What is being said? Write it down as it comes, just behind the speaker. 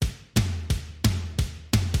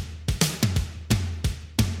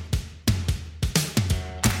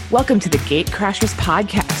Welcome to the Gatecrashers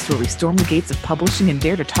podcast, where we storm the gates of publishing and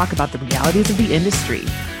dare to talk about the realities of the industry.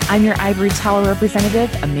 I'm your Ivory Tower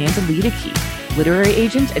representative, Amanda Luedeke, literary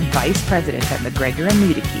agent and vice president at MacGregor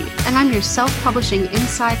Luedeke. And I'm your self-publishing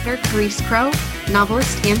insider, Charis Crowe,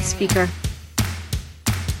 novelist and speaker.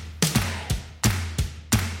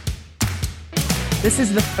 This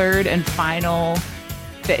is the third and final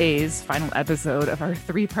episode of our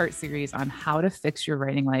three-part series on how to fix your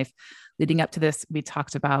writing life. Leading up to this, we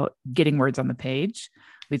talked about getting words on the page.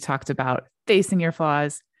 We talked about facing your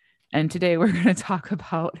flaws. And today we're going to talk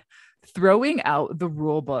about throwing out the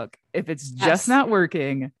rule book. If it's just not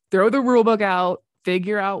working, throw the rule book out,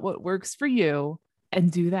 figure out what works for you,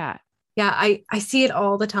 and do that. Yeah, I see it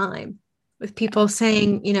all the time with people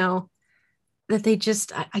saying, that they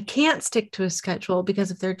just, I can't stick to a schedule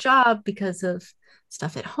because of their job, because of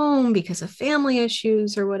stuff at home, because of family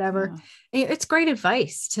issues or whatever. Yeah. It's great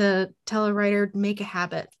advice to tell a writer, make a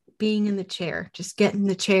habit, being in the chair, just get in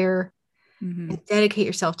the chair and dedicate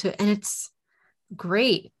yourself to it. And it's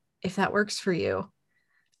great if that works for you.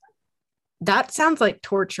 That sounds like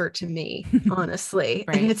torture to me, honestly.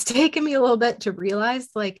 Right. And it's taken me a little bit to realize,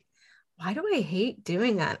 like, why do I hate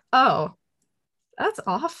doing that? Oh, that's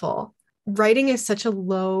awful. Writing is such a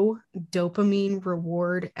low dopamine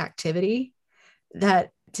reward activity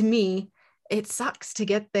that, to me, it sucks to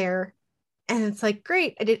get there. And it's like,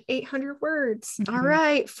 great, I did 800 words. All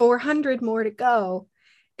right, 400 more to go.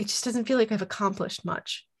 It just doesn't feel like I've accomplished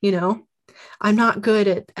much. I'm not good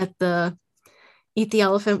at the eat the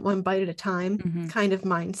elephant one bite at a time kind of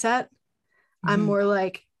mindset. I'm more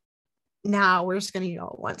like, nah, we're just going to eat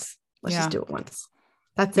all at once. Let's just do it once.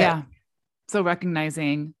 That's it. So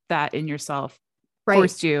recognizing that in yourself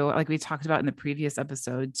forced you, like we talked about in the previous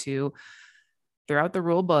episode, to throw out the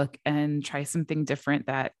rule book and try something different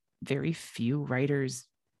that very few writers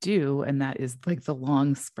do. And that is like the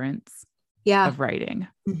long sprints of writing.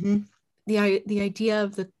 The idea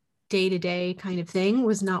of the day-to-day kind of thing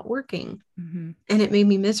was not working, and it made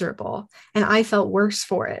me miserable, and I felt worse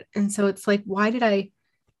for it. And so it's like, why did I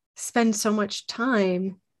spend so much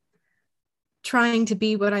time trying to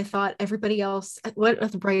be what I thought everybody else, what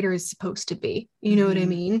a writer is supposed to be? You know what I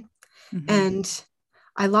mean? And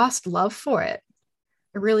I lost love for it.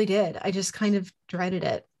 I really did. I just kind of dreaded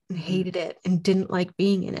it and hated it and didn't like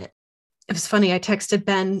being in it. It was funny. I texted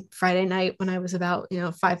Ben Friday night when I was about,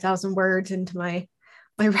 5,000 words into my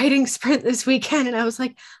writing sprint this weekend. And I was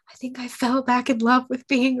like, I think I fell back in love with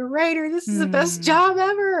being a writer. This is the best job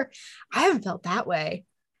ever. I haven't felt that way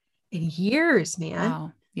in years, man.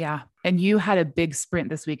 Wow. Yeah. And you had a big sprint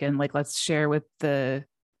this weekend. Like, let's share with our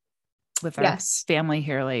family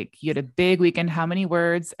here. Like, you had a big weekend. How many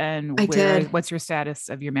words and what's your status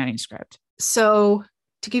of your manuscript? So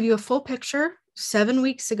to give you a full picture, 7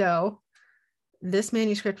 weeks ago, this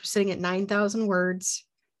manuscript was sitting at 9,000 words.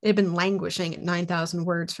 It had been languishing at 9,000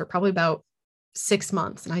 words for probably about 6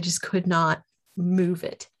 months. And I just could not move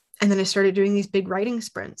it. And then I started doing these big writing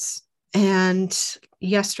sprints. And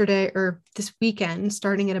this weekend,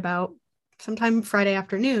 starting at about sometime Friday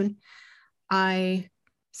afternoon, I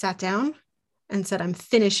sat down and said, I'm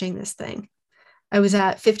finishing this thing. I was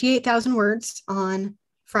at 58,000 words on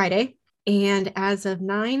Friday. And as of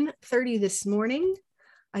 9:30 this morning,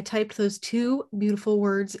 I typed those two beautiful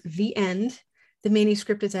words, the end. The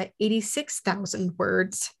manuscript is at 86,000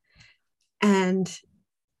 words. And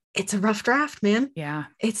it's a rough draft, man. Yeah.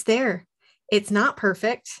 It's there. It's not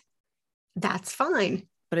perfect. That's fine.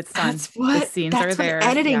 But it's done. The scenes are there. What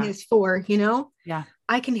editing is for, Yeah.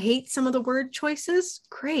 I can hate some of the word choices.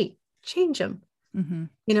 Great. Change them,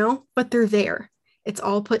 but they're there. It's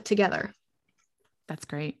all put together. That's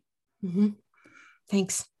great.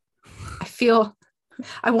 Thanks.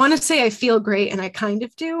 I want to say I feel great, and I kind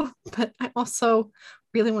of do, but I also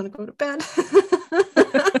really want to go to bed.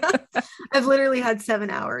 I've literally had 7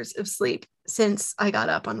 hours of sleep since I got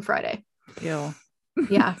up on Friday. Ew.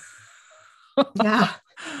 Yeah. Yeah.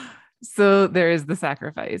 So there is the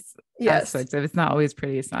sacrifice aspect of it's not always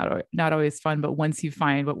pretty. It's not always fun, but once you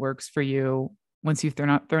find what works for you, once you've thrown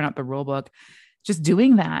out the rule book, just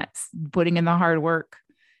doing that, putting in the hard work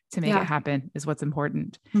to make it happen is what's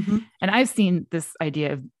important. And I've seen this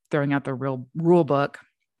idea of throwing out the rule book.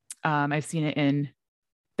 I've seen it in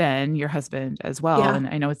Ben, your husband, as well. Yeah. And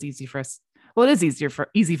I know it's easy for us. Well, it is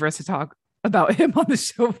easy for us to talk about him on the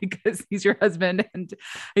show because he's your husband. And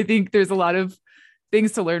I think there's a lot of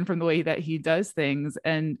things to learn from the way that he does things.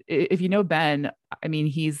 And if you know Ben, I mean,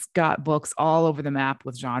 he's got books all over the map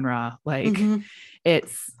with genre. Like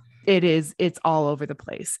it's all over the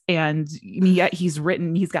place. And yet he's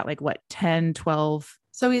got like 10, 12.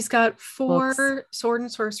 So he's got 4 books. sword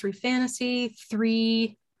and sorcery fantasy,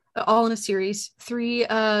 3 all in a series. 3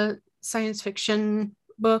 science fiction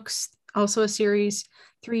books, also a series.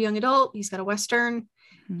 3 young adult. He's got a Western.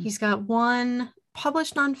 He's got 1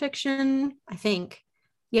 published nonfiction, I think.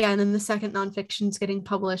 Yeah, and then the second nonfiction's getting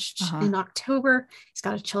published in October. He's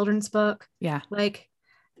got a children's book. Yeah. Like,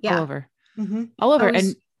 yeah. All over. All over.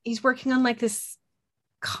 And he's working on like this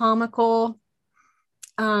comical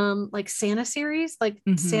like Santa series, like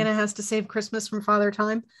Santa has to save Christmas from Father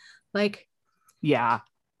Time. Like, yeah.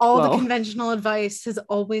 All the conventional advice has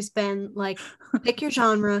always been like, pick your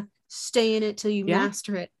genre, stay in it till you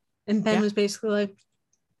master it. And Ben was basically like,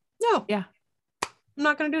 no, I'm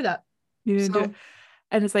not going to do that. You didn't do it.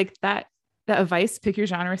 And it's like that advice, pick your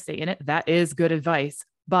genre, stay in it. That is good advice.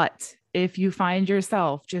 But if you find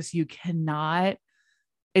yourself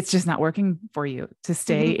it's just not working for you to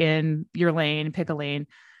stay in your lane, pick a lane.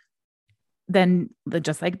 Then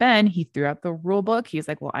just like Ben, he threw out the rule book. He's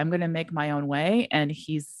like, well, I'm going to make my own way. And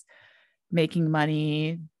he's making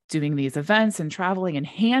money doing these events and traveling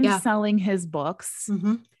and selling his books.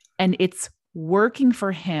 And it's working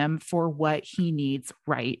for him for what he needs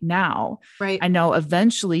right now. Right. I know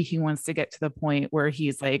eventually he wants to get to the point where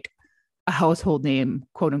he's like a household name,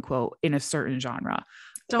 quote unquote, in a certain genre.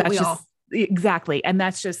 Don't we all? Exactly. And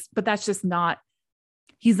that's just not,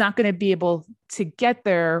 he's not going to be able to get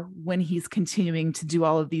there when he's continuing to do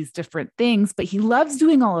all of these different things, but he loves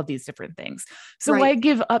doing all of these different things. So why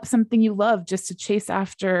give up something you love just to chase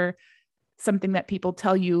after something that people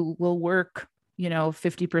tell you will work,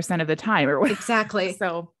 50% of the time or whatever. Exactly.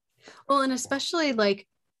 So, well, and especially like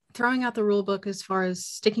throwing out the rule book as far as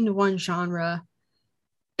sticking to one genre,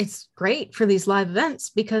 it's great for these live events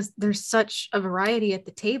because there's such a variety at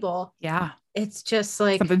the table. Yeah. It's just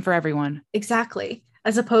like something for everyone. Exactly.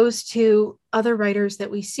 As opposed to other writers that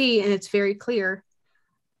we see, and it's very clear,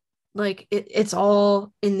 like it's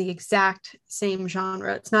all in the exact same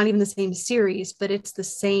genre. It's not even the same series, but it's the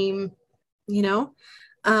same,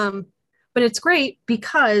 but it's great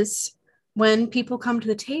because when people come to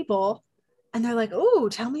the table and they're like, oh,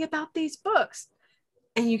 tell me about these books.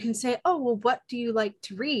 And you can say, oh, well, what do you like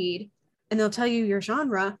to read? And they'll tell you your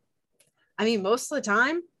genre. I mean, most of the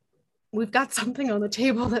time, we've got something on the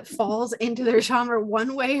table that falls into their genre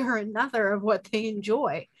one way or another of what they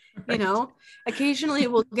enjoy. Right. Occasionally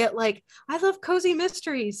we'll get like, I love cozy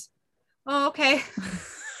mysteries. Oh, okay.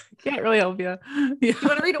 Can't really help you. Yeah. You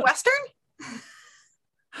want to read a Western?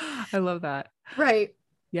 I love that. Right.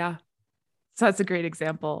 Yeah. So that's a great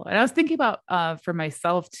example. And I was thinking about for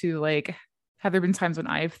myself too, like, have there been times when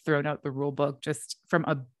I've thrown out the rule book just from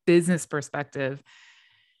a business perspective?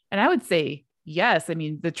 And I would say, yes. I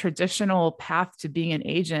mean, the traditional path to being an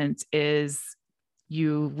agent is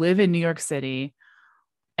you live in New York City.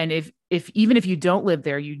 And even if you don't live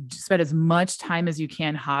there, you spend as much time as you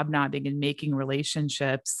can hobnobbing and making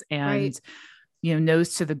relationships and,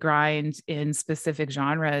 nose to the grind in specific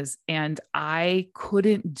genres. And I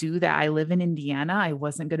couldn't do that. I live in Indiana. I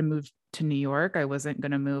wasn't going to move to New York. I wasn't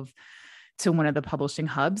going to move to one of the publishing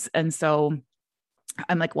hubs. And so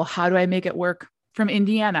I'm like, well, how do I make it work from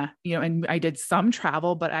Indiana? And I did some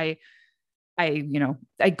travel, but I couldn't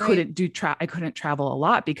I couldn't travel a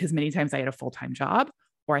lot because many times I had a full-time job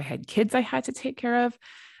or I had kids I had to take care of.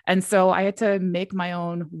 And so I had to make my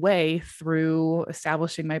own way through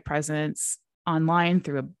establishing my presence online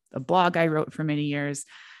through a blog I wrote for many years.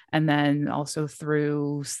 And then also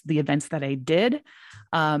through the events that I did.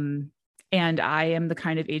 And I am the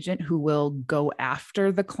kind of agent who will go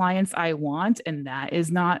after the clients I want. And that is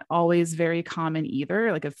not always very common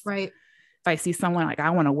either. Like if I see someone like,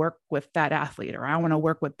 I want to work with that athlete or I want to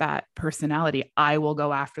work with that personality, I will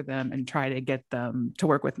go after them and try to get them to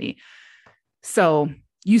work with me. So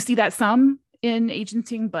you see that some in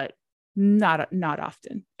agenting, but not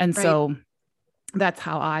often. And so that's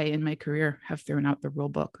how I, in my career, have thrown out the rule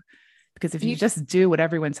book, because if you just do what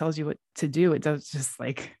everyone tells you what to do, it does just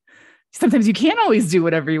like, sometimes you can't always do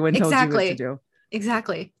what everyone tells you what to do.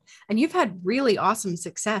 Exactly. And you've had really awesome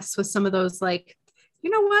success with some of those, like, you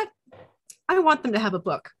know what? I want them to have a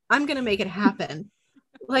book. I'm going to make it happen.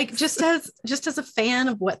 Like just as a fan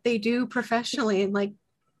of what they do professionally, and like,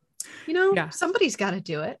 somebody's got to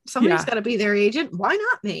do it. Somebody's got to be their agent. Why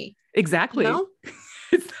not me? Exactly.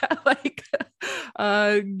 Is that like,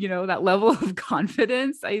 that level of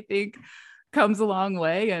confidence, I think, comes a long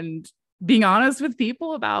way. And being honest with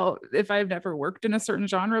people about if I've never worked in a certain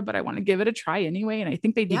genre, but I want to give it a try anyway. And I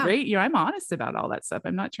think they'd be great. I'm honest about all that stuff.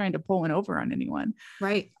 I'm not trying to pull one over on anyone.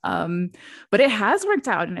 Right. But it has worked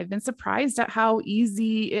out. And I've been surprised at how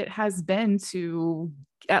easy it has been to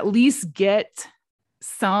at least get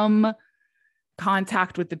some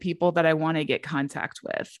contact with the people that I want to get contact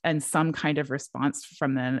with and some kind of response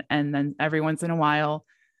from them. And then every once in a while,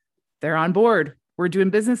 they're on board. We're doing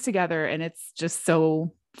business together. And it's just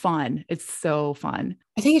so fun. It's so fun.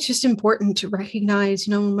 I think it's just important to recognize,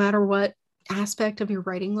 no matter what aspect of your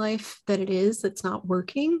writing life that it is that's not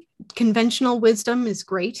working, conventional wisdom is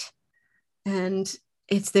great and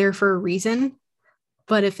it's there for a reason.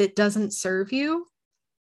 But if it doesn't serve you,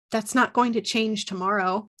 that's not going to change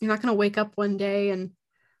tomorrow. You're not going to wake up one day and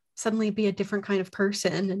suddenly be a different kind of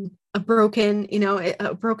person. And a broken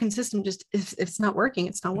system, just if it's not working,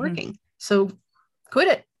 it's not working. So quit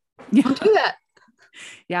it. Yeah. Don't do that.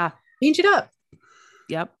 Yeah. Change it up.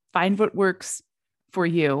 Yep. Find what works for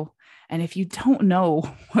you. And if you don't know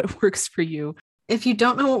what works for you,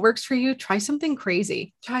 try something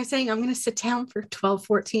crazy. Try saying, I'm going to sit down for 12,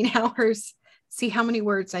 14 hours, see how many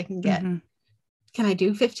words I can get. Can I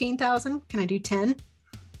do 15,000? Can I do 10?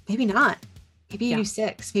 Maybe not. Maybe you do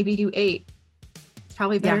 6, maybe you do 8. It's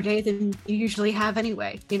probably a better day than you usually have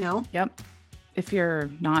anyway, Yep. If you're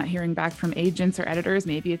not hearing back from agents or editors,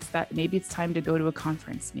 maybe it's time to go to a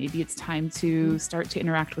conference. Maybe it's time to start to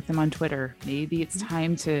interact with them on Twitter. Maybe it's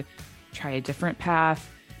time to try a different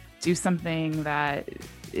path, do something that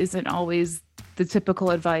isn't always the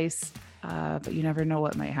typical advice. But you never know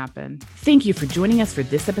what might happen. Thank you for joining us for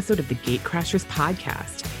this episode of the Gatecrashers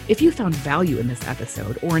podcast. If you found value in this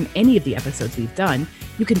episode or in any of the episodes we've done,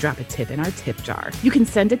 you can drop a tip in our tip jar. You can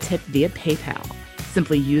send a tip via PayPal.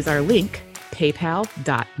 Simply use our link,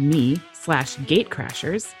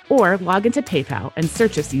 paypal.me/gatecrashers, or log into PayPal and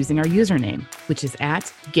search us using our username, which is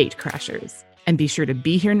 @Gatecrashers. And be sure to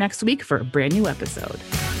be here next week for a brand new episode.